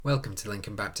Welcome to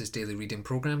Lincoln Baptist Daily Reading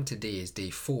Programme. Today is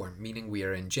day 4, meaning we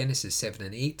are in Genesis 7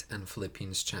 and 8 and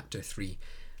Philippians chapter 3.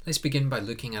 Let's begin by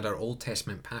looking at our Old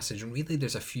Testament passage, and really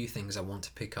there's a few things I want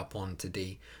to pick up on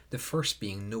today. The first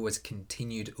being Noah's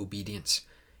continued obedience.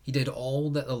 He did all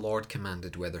that the Lord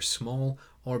commanded, whether small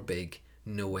or big.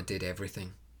 Noah did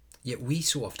everything. Yet we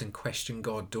so often question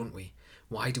God, don't we?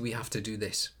 Why do we have to do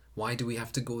this? Why do we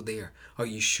have to go there? Are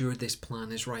you sure this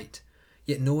plan is right?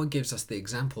 Yet Noah gives us the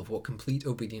example of what complete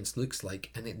obedience looks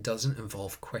like, and it doesn't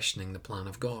involve questioning the plan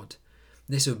of God.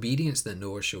 This obedience that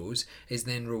Noah shows is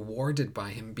then rewarded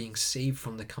by him being saved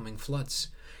from the coming floods.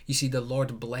 You see, the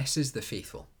Lord blesses the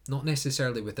faithful, not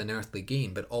necessarily with an earthly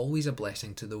gain, but always a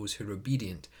blessing to those who are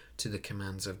obedient to the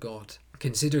commands of God.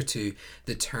 Consider too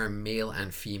the term male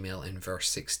and female in verse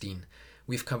 16.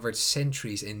 We've covered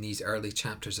centuries in these early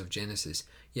chapters of Genesis,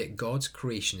 yet God's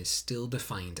creation is still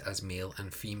defined as male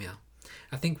and female.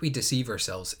 I think we deceive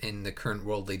ourselves in the current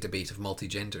worldly debate of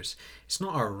multi-genders. It's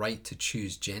not our right to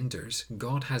choose genders.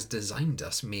 God has designed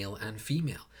us male and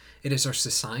female. It is our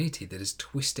society that is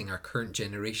twisting our current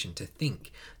generation to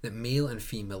think that male and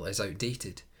female is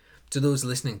outdated. To those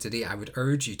listening today, I would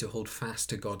urge you to hold fast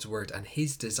to God's word and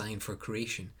his design for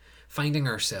creation. Finding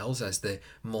ourselves, as the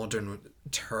modern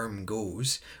term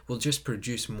goes, will just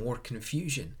produce more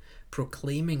confusion.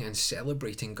 Proclaiming and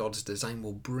celebrating God's design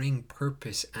will bring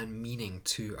purpose and meaning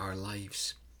to our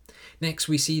lives. Next,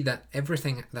 we see that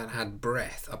everything that had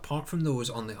breath, apart from those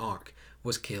on the ark,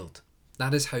 was killed.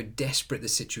 That is how desperate the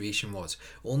situation was.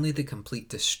 Only the complete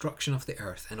destruction of the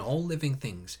earth and all living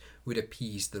things would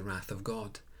appease the wrath of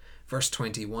God. Verse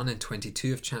 21 and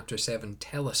 22 of chapter 7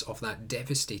 tell us of that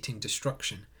devastating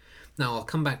destruction. Now, I'll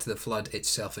come back to the flood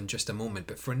itself in just a moment,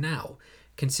 but for now,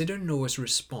 consider Noah's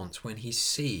response when he's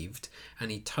saved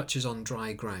and he touches on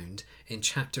dry ground in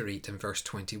chapter 8 and verse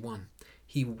 21.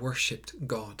 He worshipped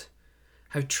God.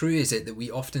 How true is it that we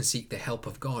often seek the help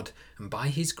of God, and by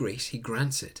his grace he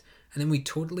grants it, and then we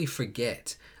totally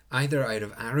forget, either out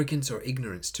of arrogance or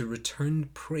ignorance, to return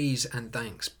praise and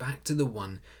thanks back to the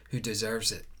one who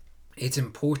deserves it. It's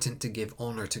important to give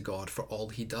honour to God for all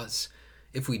he does.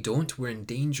 If we don't, we're in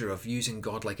danger of using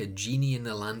God like a genie in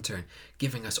the lantern,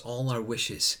 giving us all our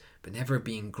wishes, but never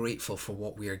being grateful for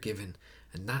what we are given.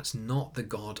 And that's not the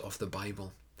God of the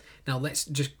Bible. Now let's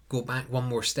just go back one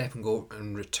more step and go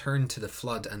and return to the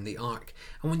flood and the ark.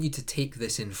 I want you to take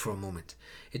this in for a moment.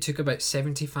 It took about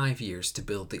 75 years to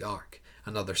build the ark,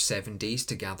 another 7 days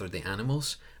to gather the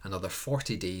animals, another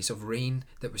 40 days of rain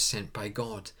that was sent by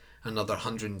God, another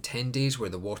 110 days where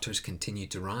the waters continued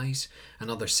to rise,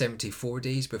 another 74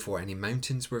 days before any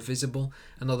mountains were visible,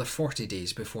 another 40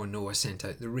 days before Noah sent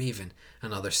out the raven,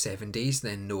 another 7 days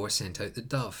then Noah sent out the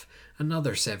dove,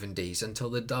 another 7 days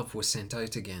until the dove was sent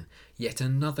out again, yet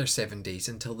another 7 days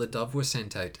until the dove was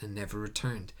sent out and never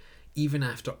returned. Even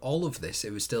after all of this,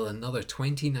 it was still another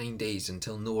 29 days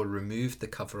until Noah removed the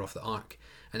cover of the ark,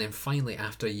 and then finally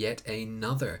after yet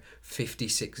another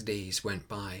 56 days went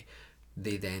by,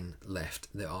 they then left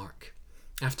the ark.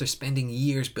 After spending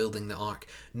years building the ark,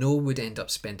 Noah would end up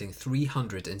spending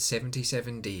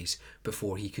 377 days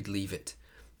before he could leave it.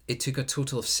 It took a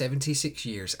total of 76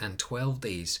 years and 12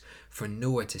 days for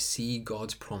Noah to see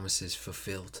God's promises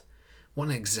fulfilled. One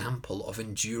example of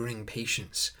enduring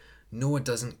patience. Noah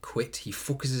doesn't quit, he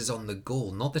focuses on the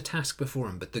goal, not the task before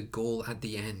him, but the goal at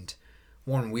the end.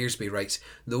 Warren Wiersbe writes,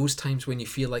 those times when you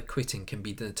feel like quitting can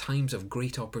be the times of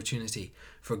great opportunity,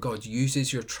 for God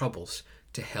uses your troubles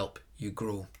to help you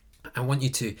grow. I want you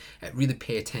to really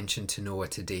pay attention to Noah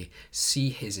today. See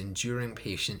his enduring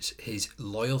patience, his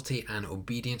loyalty and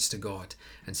obedience to God,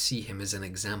 and see him as an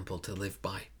example to live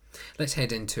by. Let's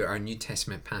head into our New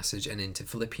Testament passage and into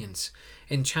Philippians.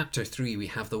 In chapter 3, we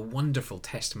have the wonderful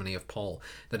testimony of Paul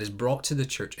that is brought to the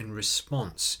church in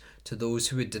response to those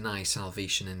who would deny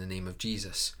salvation in the name of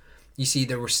Jesus. You see,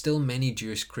 there were still many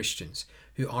Jewish Christians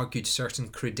who argued certain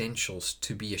credentials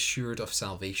to be assured of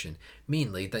salvation,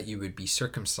 mainly that you would be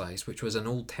circumcised, which was an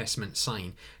Old Testament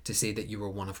sign to say that you were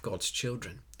one of God's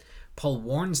children. Paul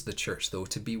warns the church, though,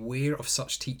 to beware of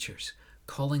such teachers,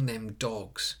 calling them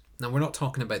dogs. Now, we're not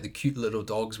talking about the cute little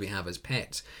dogs we have as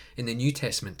pets. In the New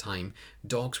Testament time,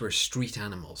 dogs were street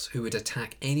animals who would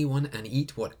attack anyone and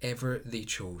eat whatever they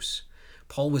chose.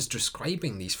 Paul was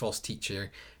describing these false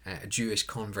teacher Jewish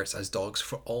converts as dogs,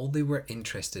 for all they were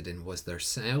interested in was their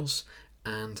sales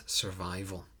and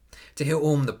survival. To hit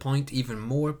home the point even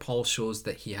more, Paul shows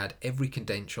that he had every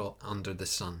credential under the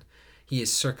sun. He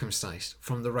is circumcised,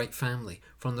 from the right family,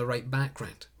 from the right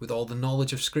background, with all the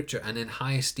knowledge of Scripture and in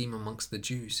high esteem amongst the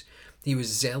Jews. He was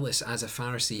zealous as a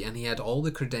Pharisee, and he had all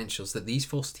the credentials that these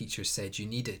false teachers said you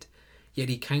needed. yet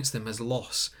he counts them as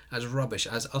loss, as rubbish,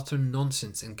 as utter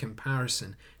nonsense in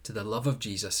comparison to the love of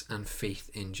Jesus and faith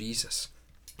in Jesus.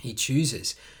 He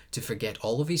chooses to forget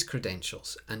all of his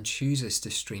credentials and chooses to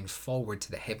strain forward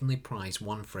to the heavenly prize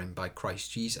won for him by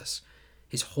Christ Jesus.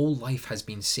 His whole life has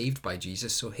been saved by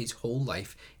Jesus, so his whole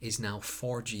life is now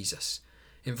for Jesus.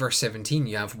 In verse 17,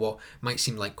 you have what might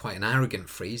seem like quite an arrogant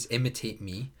phrase, imitate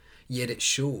me, yet it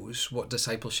shows what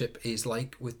discipleship is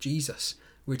like with Jesus.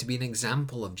 We're to be an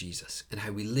example of Jesus in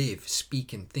how we live,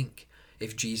 speak, and think.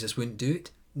 If Jesus wouldn't do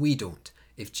it, we don't.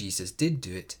 If Jesus did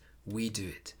do it, we do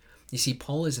it. You see,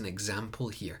 Paul is an example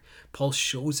here. Paul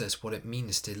shows us what it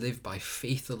means to live by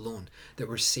faith alone, that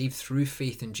we're saved through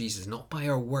faith in Jesus, not by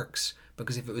our works,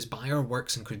 because if it was by our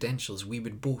works and credentials, we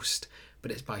would boast,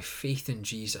 but it's by faith in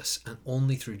Jesus and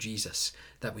only through Jesus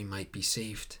that we might be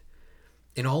saved.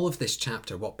 In all of this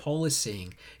chapter, what Paul is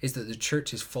saying is that the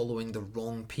church is following the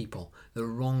wrong people, the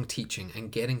wrong teaching,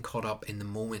 and getting caught up in the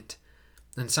moment.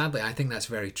 And sadly, I think that's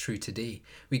very true today.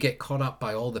 We get caught up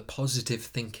by all the positive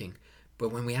thinking, but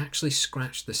when we actually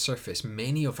scratch the surface,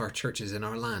 many of our churches in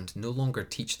our land no longer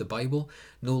teach the Bible,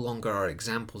 no longer are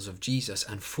examples of Jesus,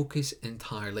 and focus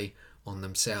entirely on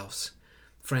themselves.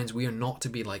 Friends, we are not to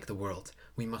be like the world.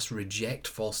 We must reject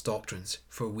false doctrines,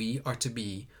 for we are to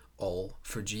be all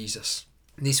for Jesus.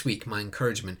 This week, my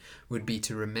encouragement would be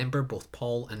to remember both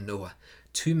Paul and Noah,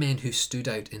 two men who stood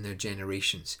out in their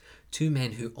generations, two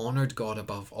men who honoured God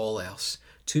above all else,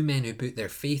 two men who put their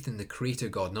faith in the Creator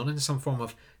God, not in some form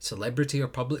of celebrity or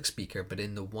public speaker, but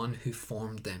in the one who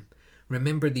formed them.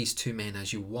 Remember these two men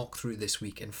as you walk through this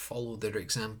week and follow their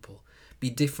example. Be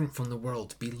different from the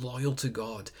world, be loyal to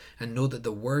God, and know that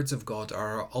the words of God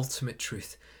are our ultimate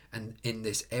truth, and in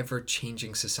this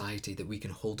ever-changing society that we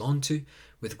can hold on to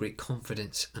with great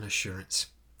confidence and assurance.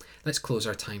 Let's close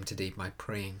our time today by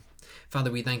praying.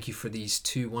 Father, we thank you for these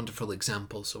two wonderful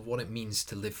examples of what it means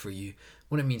to live for you,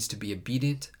 what it means to be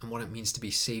obedient, and what it means to be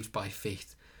saved by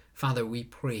faith. Father, we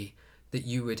pray that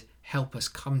you would help us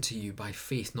come to you by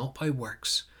faith, not by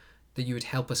works, that you would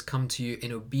help us come to you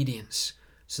in obedience,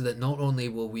 so that not only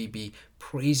will we be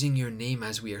praising your name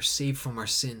as we are saved from our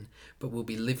sin, but we'll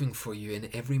be living for you in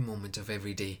every moment of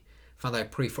every day. Father, I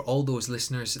pray for all those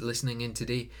listeners listening in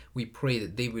today. We pray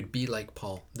that they would be like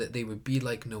Paul, that they would be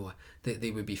like Noah, that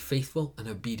they would be faithful and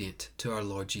obedient to our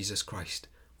Lord Jesus Christ.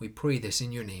 We pray this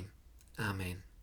in your name. Amen.